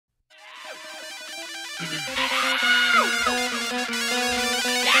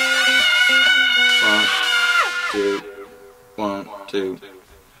One, two.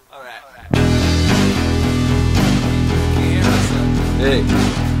 Alright. Can you hear us? Hey,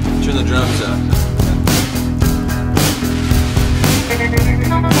 turn the drums up.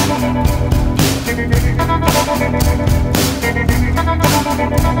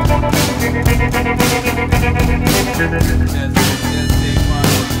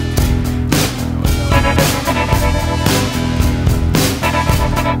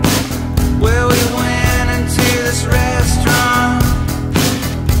 Well, we went into this restaurant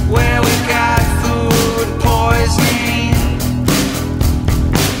where we got food poisoning.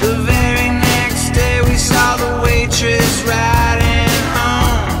 The very next day we saw the waitress riding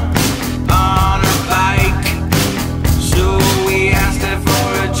home on her bike. So we asked her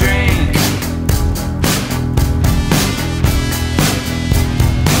for a drink.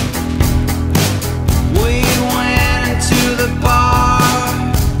 We went into the bar.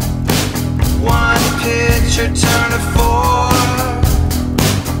 One pitcher turned to 4.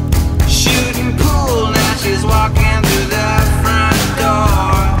 Shooting pool, now she's walking through the front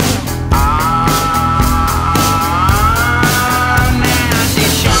door. Now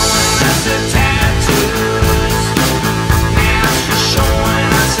she's showing us her tattoos. Now she's showing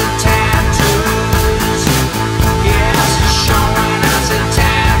us her tattoos. Yeah, she's showing us her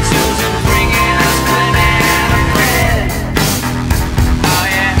tattoos and bringing us banana bread. Oh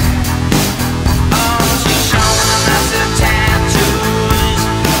yeah. She's showing us her tattoos.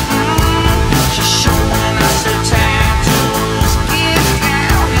 She's showing us her tattoos. Get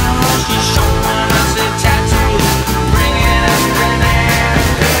down, y'all. She's showing us her tattoos, bringing us banana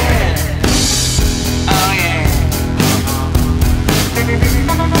bread. Oh yeah.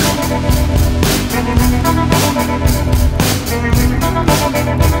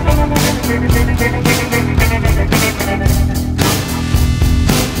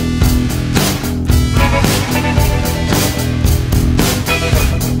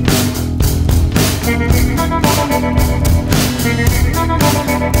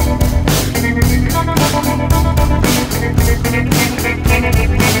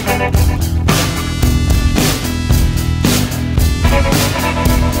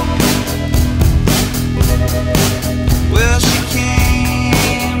 Well, she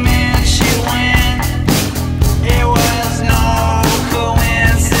came and she went. It was no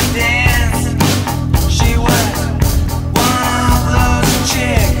coincidence. She was one of those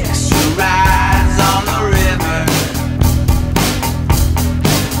chicks who rides on the river.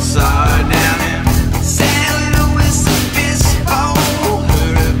 Saw her down in San Luis Obispo.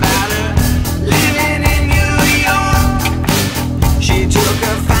 Heard about her living in New York. She took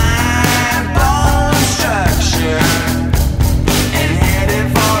a fine bone structure and headed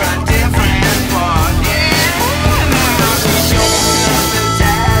for a different part. Yeah, now she's showing us the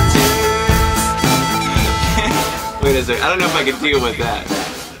tattoos. Wait a sec, I don't know if I can deal with that.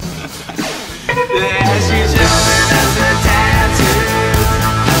 Yeah, she's showing us the tattoos.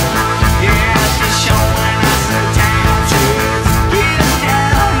 Yeah, she's showing us the tattoos. Get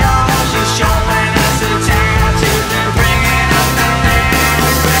down, y'all. She's showing us the tattoos and bringing us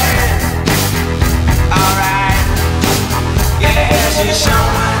banana bread. Alright. Yeah, she's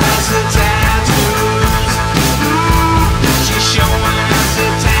showing us the tattoos. She's showing us the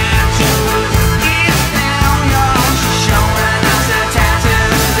tattoos. Get down, y'all. She's showing us the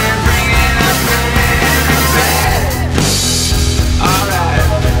tattoos and bringing us banana bread.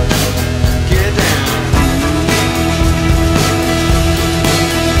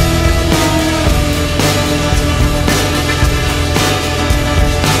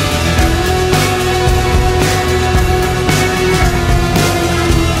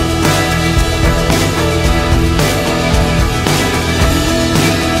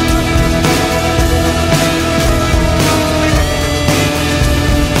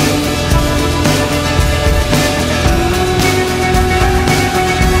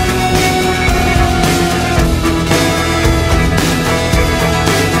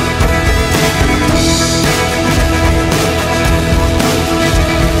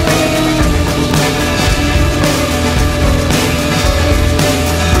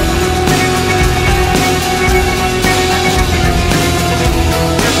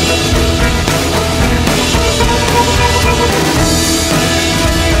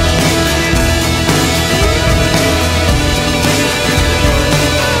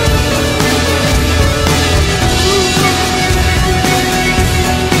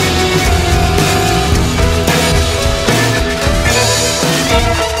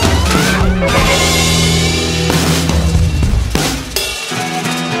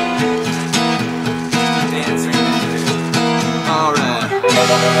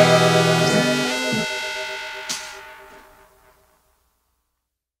 Surfdog.